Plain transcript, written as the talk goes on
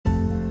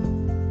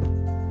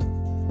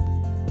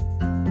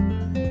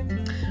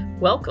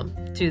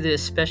Welcome to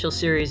this special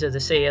series of the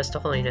Say Yes to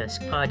Holiness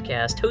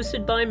podcast,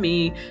 hosted by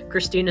me,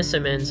 Christina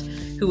Simmons,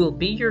 who will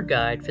be your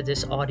guide for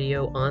this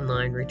audio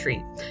online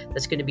retreat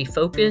that's going to be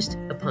focused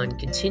upon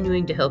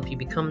continuing to help you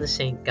become the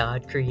saint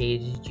God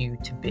created you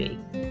to be.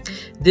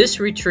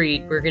 This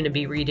retreat, we're going to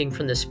be reading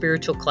from the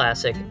spiritual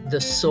classic, The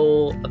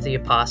Soul of the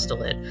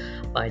Apostolate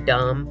by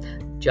Dom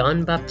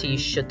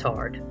Jean-Baptiste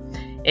Chautard.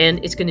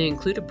 And it's going to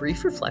include a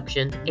brief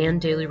reflection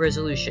and daily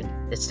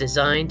resolution that's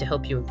designed to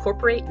help you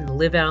incorporate and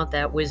live out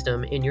that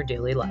wisdom in your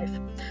daily life.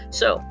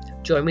 So,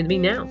 join with me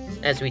now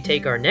as we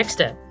take our next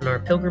step in our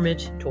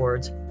pilgrimage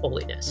towards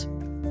holiness.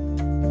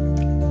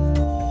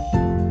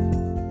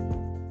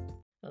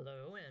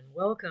 Hello and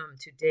welcome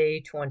to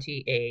day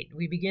 28.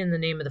 We begin in the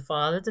name of the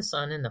Father, the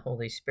Son, and the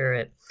Holy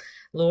Spirit.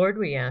 Lord,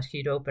 we ask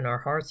you to open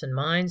our hearts and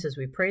minds as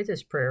we pray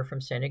this prayer from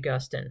St.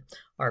 Augustine,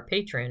 our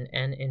patron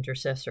and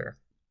intercessor.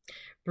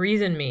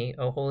 Breathe in me,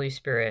 O Holy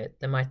Spirit,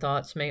 that my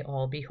thoughts may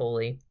all be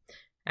holy.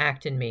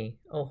 Act in me,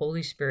 O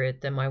Holy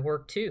Spirit, that my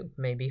work too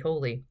may be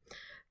holy.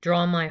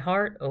 Draw my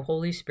heart, O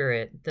Holy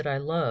Spirit, that I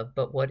love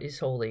but what is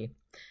holy.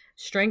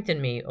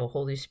 Strengthen me, O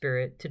Holy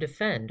Spirit, to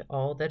defend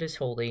all that is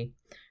holy.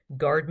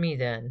 Guard me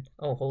then,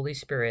 O Holy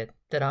Spirit,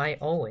 that I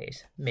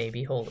always may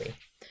be holy.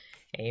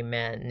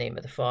 Amen. In the name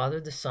of the Father,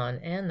 the Son,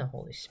 and the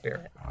Holy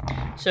Spirit.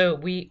 So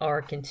we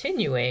are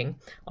continuing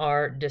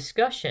our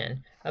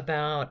discussion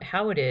about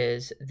how it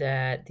is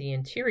that the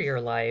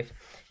interior life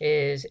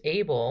is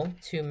able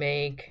to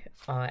make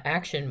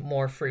action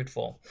more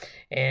fruitful.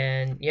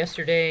 And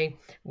yesterday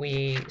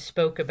we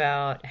spoke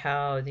about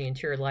how the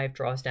interior life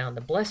draws down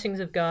the blessings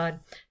of God.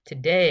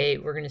 Today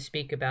we're going to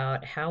speak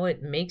about how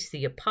it makes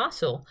the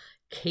apostle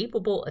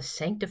capable of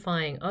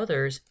sanctifying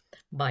others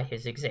by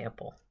his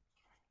example.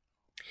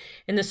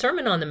 In the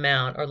Sermon on the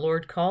Mount, our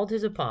Lord called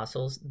his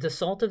apostles the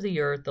salt of the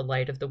earth, the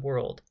light of the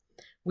world.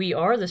 We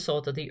are the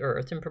salt of the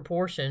earth in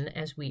proportion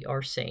as we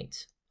are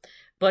saints.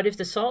 But if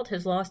the salt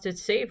has lost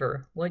its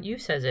savor, what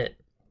use has it?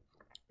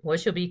 What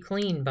shall be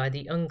cleaned by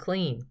the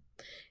unclean?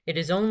 It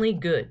is only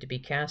good to be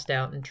cast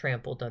out and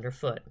trampled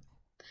underfoot.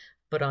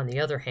 But on the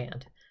other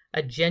hand,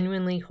 a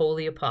genuinely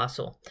holy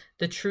apostle,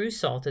 the true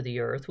salt of the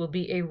earth, will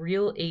be a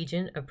real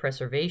agent of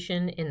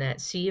preservation in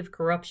that sea of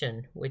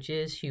corruption which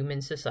is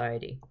human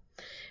society.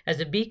 As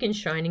a beacon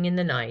shining in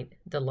the night,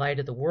 the light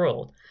of the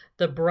world,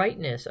 the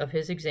brightness of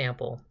his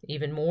example,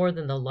 even more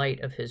than the light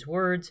of his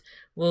words,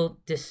 will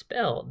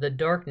dispel the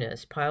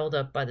darkness piled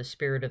up by the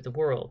spirit of the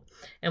world,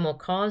 and will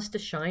cause to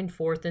shine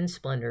forth in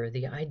splendor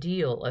the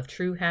ideal of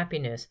true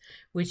happiness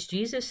which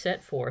Jesus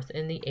set forth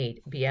in the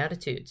 8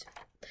 Beatitudes.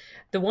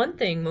 The one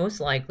thing most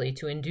likely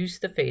to induce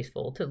the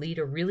faithful to lead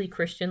a really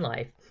Christian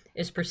life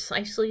is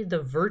precisely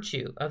the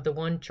virtue of the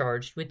one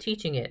charged with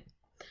teaching it.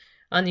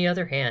 On the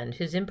other hand,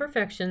 his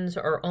imperfections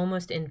are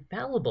almost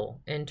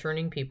infallible in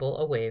turning people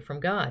away from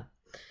God.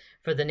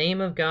 For the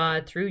name of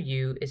God through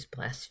you is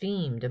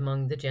blasphemed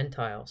among the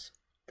Gentiles.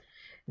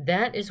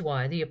 That is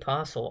why the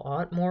apostle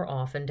ought more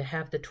often to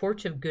have the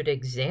torch of good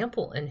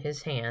example in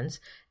his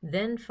hands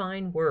than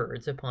fine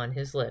words upon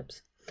his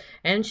lips,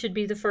 and should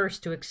be the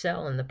first to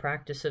excel in the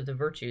practice of the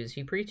virtues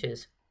he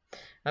preaches.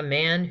 A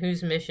man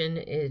whose mission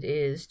it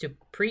is to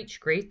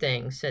preach great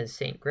things, says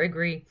St.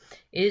 Gregory,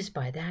 is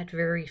by that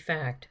very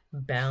fact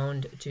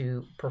bound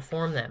to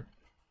perform them.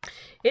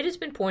 It has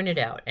been pointed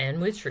out,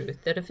 and with truth,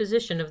 that a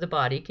physician of the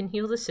body can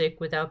heal the sick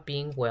without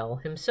being well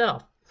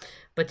himself.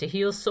 But to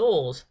heal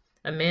souls,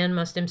 a man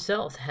must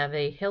himself have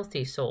a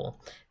healthy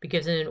soul,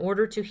 because in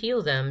order to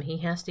heal them, he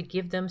has to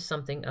give them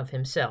something of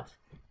himself.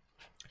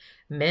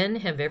 Men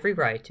have every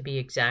right to be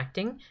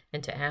exacting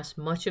and to ask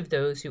much of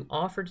those who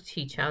offer to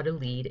teach how to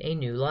lead a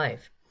new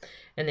life.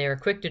 And they are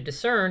quick to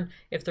discern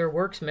if their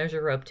works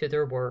measure up to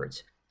their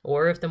words,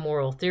 or if the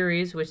moral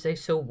theories which they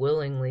so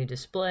willingly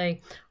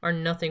display are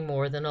nothing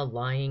more than a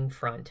lying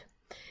front.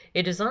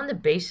 It is on the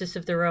basis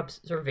of their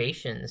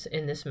observations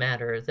in this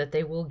matter that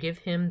they will give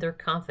him their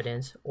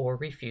confidence or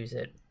refuse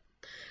it.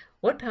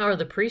 What power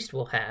the priest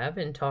will have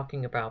in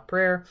talking about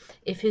prayer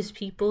if his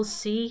people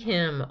see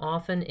him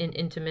often in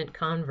intimate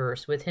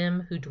converse with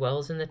him who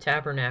dwells in the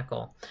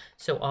tabernacle,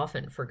 so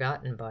often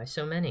forgotten by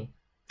so many.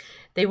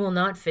 They will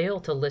not fail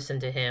to listen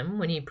to him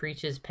when he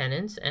preaches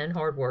penance and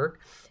hard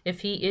work, if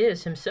he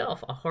is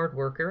himself a hard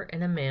worker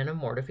and a man of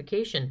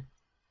mortification.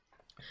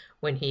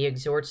 When he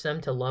exhorts them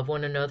to love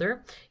one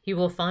another, he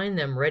will find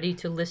them ready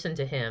to listen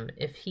to him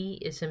if he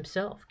is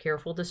himself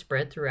careful to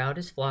spread throughout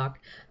his flock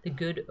the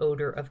good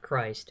odor of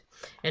Christ,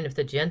 and if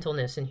the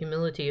gentleness and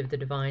humility of the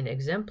divine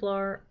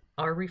exemplar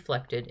are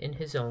reflected in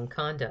his own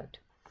conduct.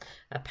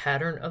 A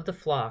pattern of the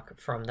flock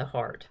from the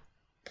heart.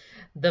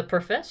 The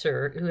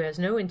professor who has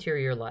no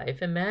interior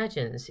life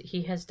imagines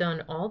he has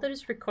done all that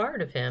is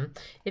required of him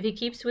if he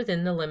keeps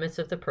within the limits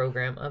of the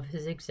program of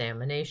his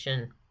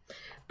examination.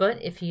 But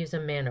if he is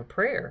a man of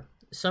prayer,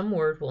 some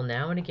word will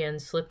now and again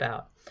slip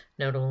out,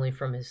 not only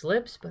from his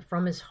lips, but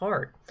from his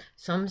heart.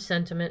 Some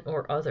sentiment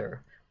or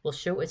other will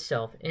show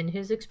itself in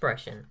his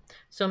expression.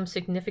 Some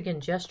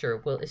significant gesture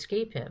will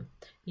escape him.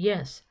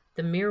 Yes,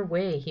 the mere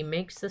way he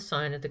makes the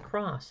sign of the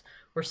cross,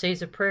 or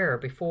says a prayer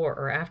before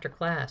or after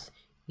class,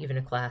 even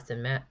a class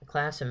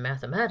in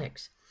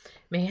mathematics,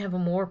 may have a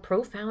more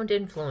profound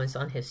influence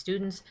on his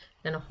students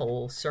than a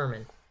whole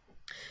sermon.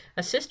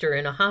 A sister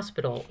in a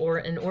hospital or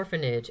an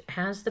orphanage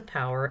has the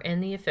power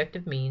and the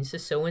effective means to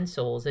sow in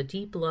souls a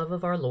deep love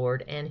of our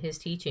Lord and his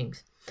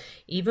teachings,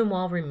 even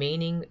while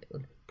remaining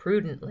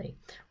prudently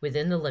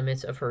within the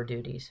limits of her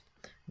duties.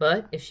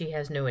 But if she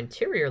has no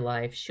interior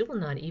life, she will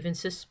not even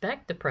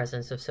suspect the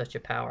presence of such a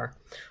power,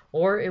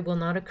 or it will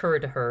not occur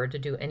to her to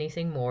do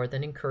anything more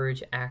than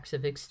encourage acts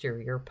of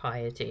exterior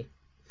piety.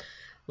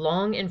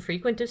 Long and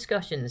frequent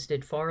discussions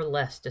did far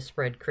less to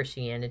spread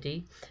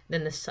Christianity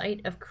than the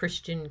sight of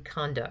Christian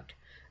conduct,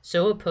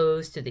 so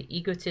opposed to the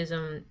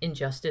egotism,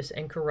 injustice,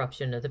 and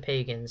corruption of the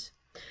pagans.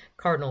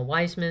 Cardinal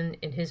Wiseman,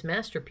 in his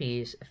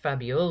masterpiece,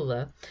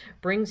 Fabiola,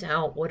 brings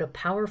out what a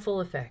powerful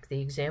effect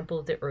the example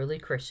of the early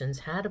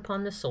Christians had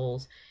upon the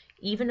souls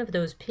even of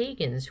those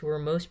pagans who were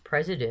most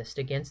prejudiced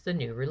against the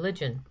new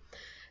religion.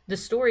 The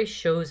story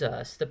shows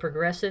us the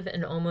progressive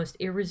and almost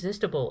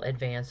irresistible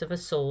advance of a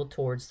soul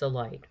towards the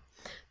light.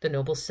 The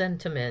noble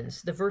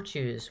sentiments, the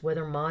virtues,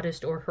 whether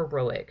modest or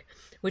heroic,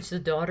 which the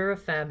daughter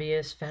of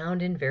Fabius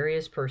found in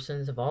various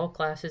persons of all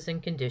classes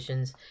and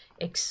conditions,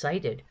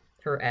 excited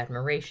her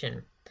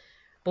admiration.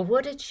 But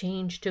what a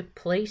change took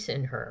place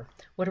in her,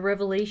 what a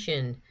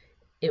revelation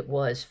it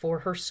was for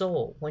her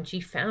soul when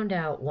she found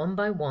out one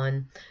by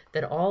one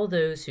that all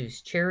those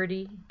whose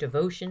charity,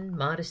 devotion,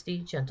 modesty,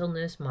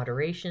 gentleness,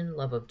 moderation,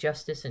 love of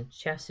justice, and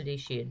chastity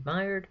she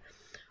admired,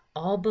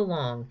 all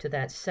belonged to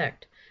that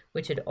sect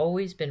which had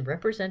always been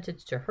represented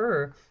to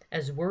her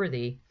as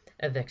worthy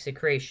of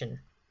execration.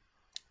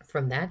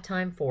 From that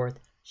time forth,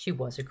 she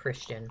was a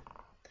Christian.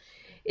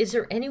 Is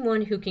there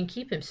anyone who can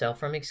keep himself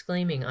from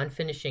exclaiming on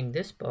finishing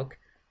this book,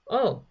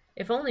 "Oh,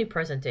 if only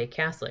present-day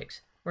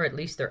Catholics, or at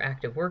least their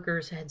active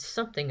workers, had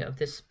something of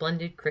this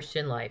splendid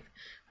Christian life,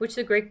 which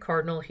the great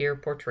cardinal here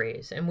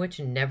portrays, and which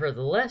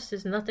nevertheless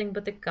is nothing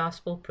but the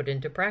gospel put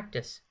into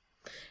practice."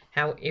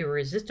 How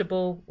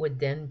irresistible would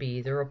then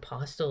be their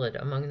apostolate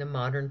among the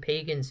modern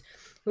pagans,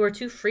 who are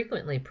too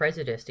frequently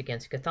prejudiced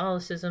against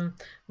Catholicism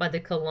by the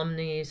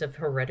calumnies of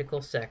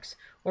heretical sects,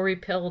 or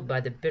repelled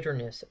by the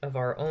bitterness of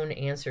our own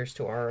answers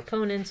to our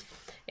opponents,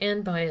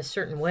 and by a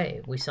certain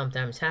way we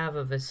sometimes have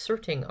of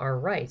asserting our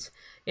rights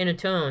in a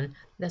tone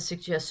that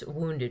suggests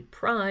wounded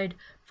pride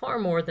far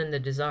more than the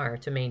desire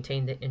to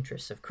maintain the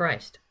interests of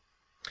Christ.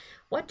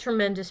 What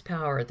tremendous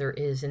power there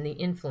is in the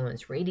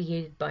influence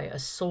radiated by a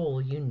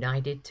soul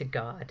united to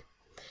God.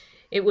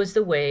 It was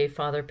the way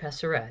Father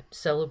Passeret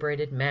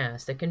celebrated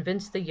Mass that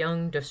convinced the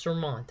young de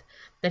Sermont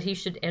that he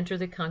should enter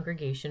the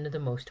congregation of the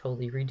Most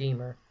Holy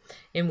Redeemer,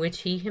 in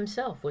which he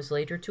himself was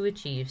later to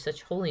achieve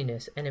such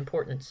holiness and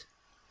importance.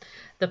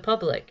 The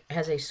public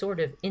has a sort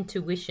of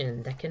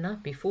intuition that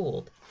cannot be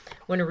fooled.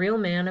 When a real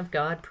man of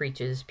God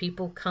preaches,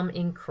 people come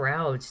in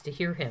crowds to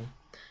hear him.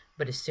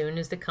 But as soon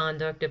as the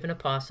conduct of an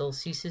apostle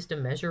ceases to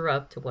measure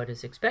up to what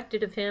is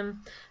expected of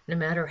him, no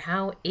matter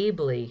how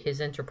ably his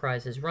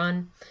enterprise is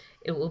run,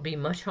 it will be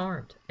much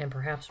harmed and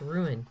perhaps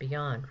ruined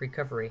beyond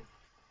recovery.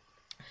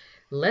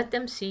 Let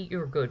them see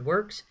your good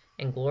works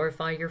and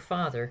glorify your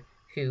Father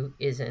who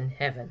is in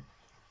heaven,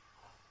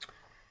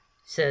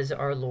 says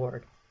our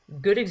Lord.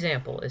 Good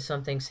example is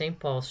something St.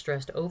 Paul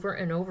stressed over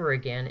and over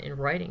again in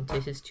writing to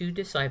his two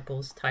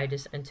disciples,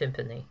 Titus and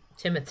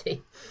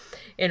Timothy.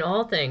 In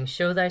all things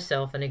show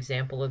thyself an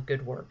example of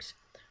good works.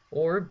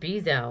 Or be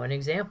thou an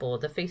example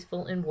of the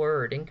faithful in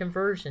word, in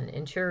conversion,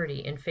 in charity,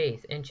 in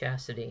faith, in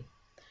chastity.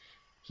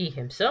 He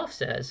himself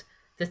says,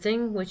 "The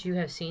thing which you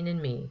have seen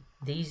in me,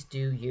 these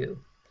do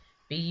you.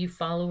 Be ye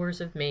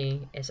followers of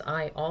me, as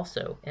I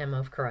also am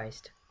of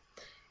Christ."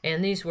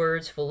 And these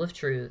words, full of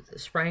truth,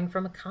 sprang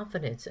from a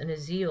confidence and a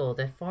zeal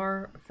that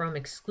far from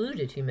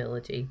excluded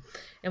humility,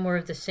 and were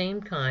of the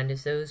same kind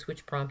as those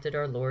which prompted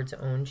our Lord's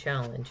own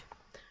challenge.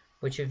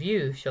 Which of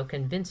you shall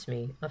convince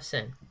me of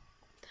sin?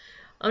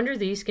 Under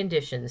these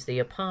conditions, the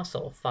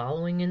apostle,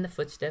 following in the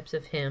footsteps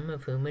of him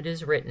of whom it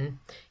is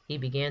written, "He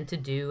began to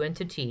do and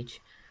to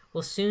teach,"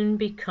 will soon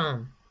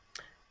become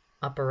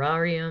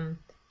operarium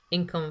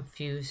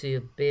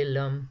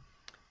inconfusibilum,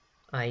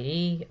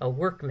 i.e., a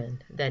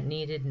workman that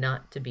needed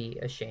not to be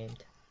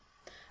ashamed.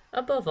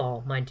 Above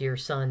all, my dear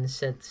sons,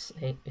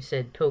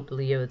 said Pope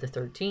Leo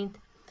XIII,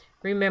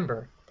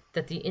 remember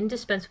that the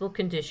indispensable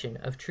condition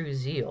of true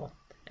zeal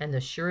and the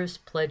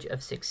surest pledge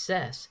of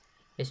success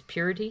is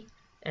purity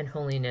and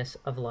holiness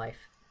of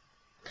life.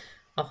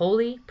 A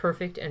holy,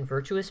 perfect, and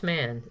virtuous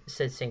man,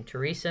 said St.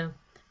 Teresa,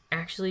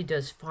 actually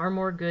does far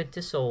more good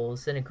to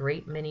souls than a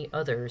great many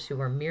others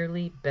who are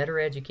merely better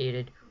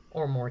educated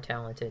or more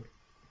talented.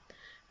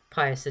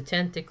 Pius X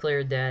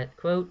declared that,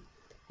 quote,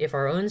 "If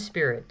our own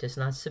spirit does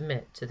not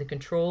submit to the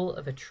control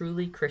of a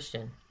truly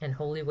Christian and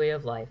holy way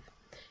of life,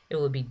 it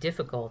will be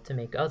difficult to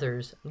make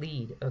others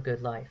lead a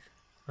good life,"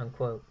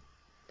 unquote.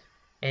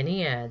 And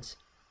he adds,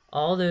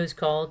 "All those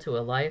called to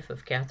a life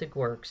of Catholic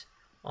works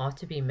ought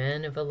to be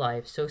men of a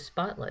life so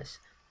spotless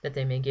that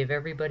they may give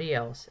everybody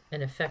else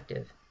an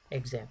effective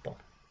example."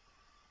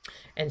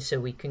 And so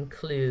we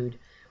conclude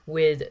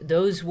with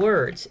those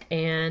words.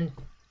 And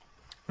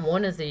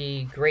one of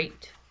the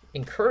great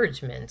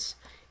encouragements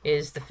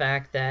is the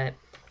fact that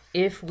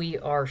if we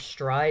are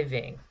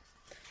striving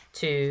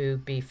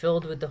to be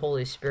filled with the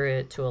Holy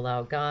Spirit, to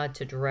allow God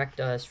to direct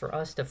us, for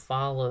us to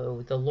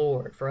follow the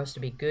Lord, for us to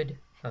be good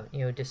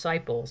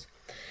disciples,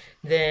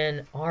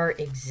 then our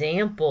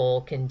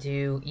example can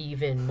do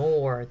even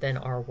more than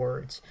our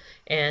words.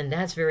 And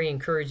that's very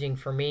encouraging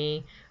for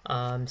me,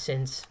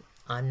 since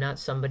I'm not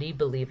somebody,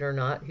 believe it or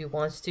not, who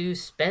wants to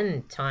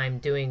spend time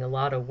doing a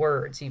lot of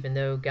words. Even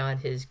though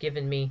God has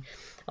given me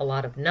a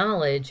lot of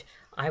knowledge,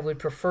 I would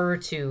prefer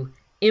to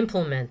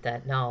implement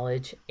that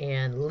knowledge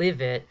and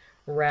live it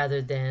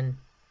rather than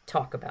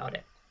talk about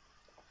it.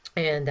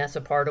 And that's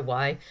a part of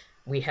why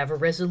we have a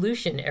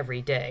resolution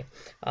every day.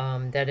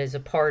 That is a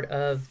part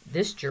of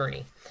this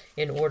journey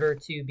in order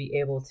to be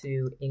able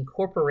to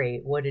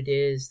incorporate what it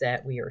is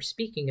that we are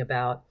speaking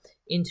about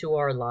into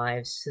our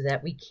lives so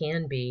that we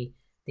can be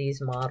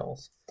these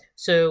models.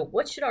 So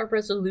what should our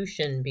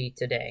resolution be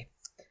today?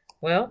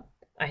 Well,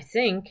 I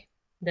think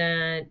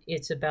that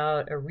it's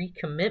about a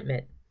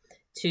recommitment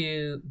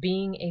to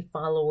being a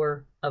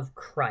follower of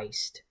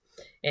Christ.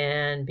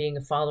 And being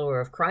a follower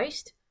of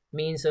Christ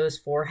means those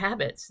 4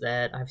 habits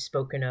that I've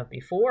spoken of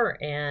before,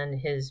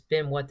 and has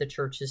been what the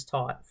church has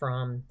taught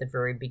from the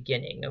very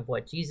beginning of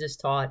what Jesus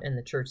taught and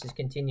the church has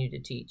continued to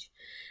teach,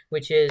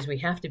 which is we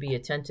have to be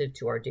attentive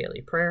to our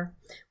daily prayer.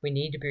 We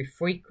need to be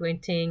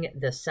frequenting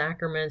the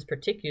sacraments,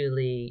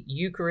 particularly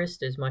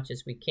Eucharist, as much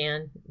as we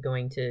can,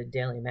 going to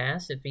daily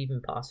Mass if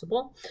even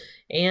possible,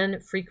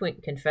 and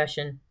frequent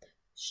confession,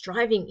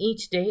 striving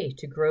each day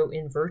to grow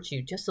in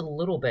virtue just a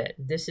little bit.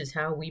 This is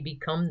how we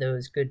become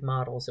those good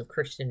models of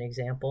Christian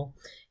example,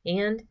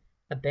 and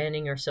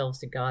abandoning ourselves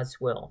to God's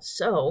will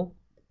so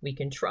we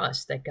can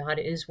trust that God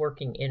is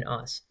working in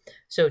us.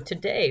 So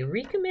today,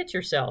 recommit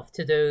yourself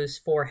to those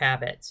 4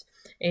 habits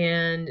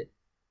and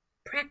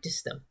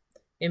practice them.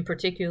 In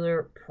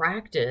particular,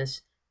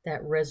 practice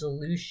that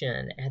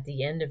resolution at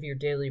the end of your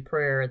daily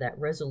prayer, that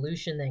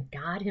resolution that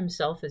God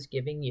himself is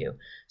giving you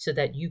so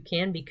that you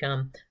can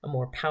become a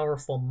more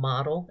powerful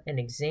model and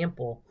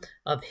example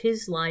of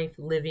his life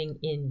living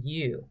in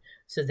you.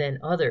 So then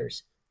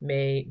others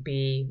may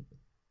be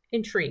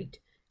intrigued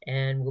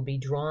and will be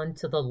drawn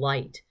to the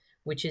light,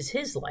 which is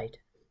his light,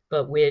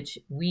 but which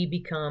we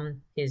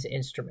become his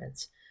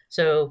instruments.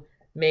 So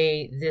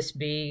may this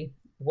be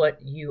what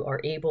you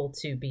are able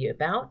to be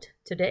about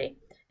today,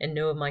 and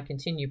know of my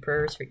continued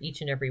prayers for each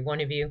and every one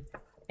of you,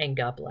 and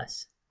God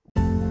bless.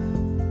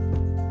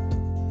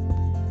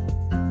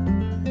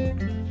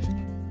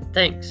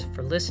 Thanks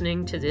for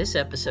listening to this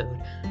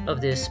episode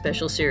of this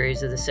special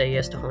series of the Say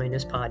Yes to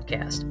Holiness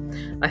podcast.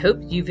 I hope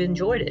you've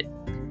enjoyed it.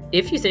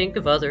 If you think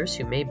of others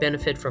who may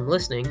benefit from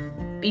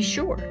listening, be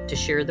sure to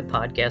share the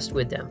podcast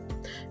with them.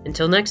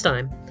 Until next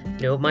time,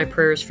 know of my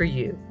prayers for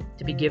you,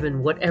 to be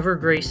given whatever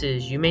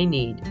graces you may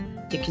need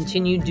to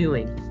continue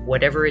doing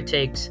whatever it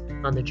takes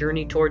on the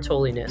journey towards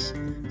holiness,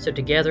 so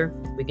together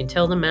we can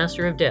tell the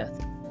Master of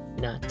Death,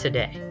 not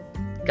today.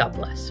 God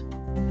bless.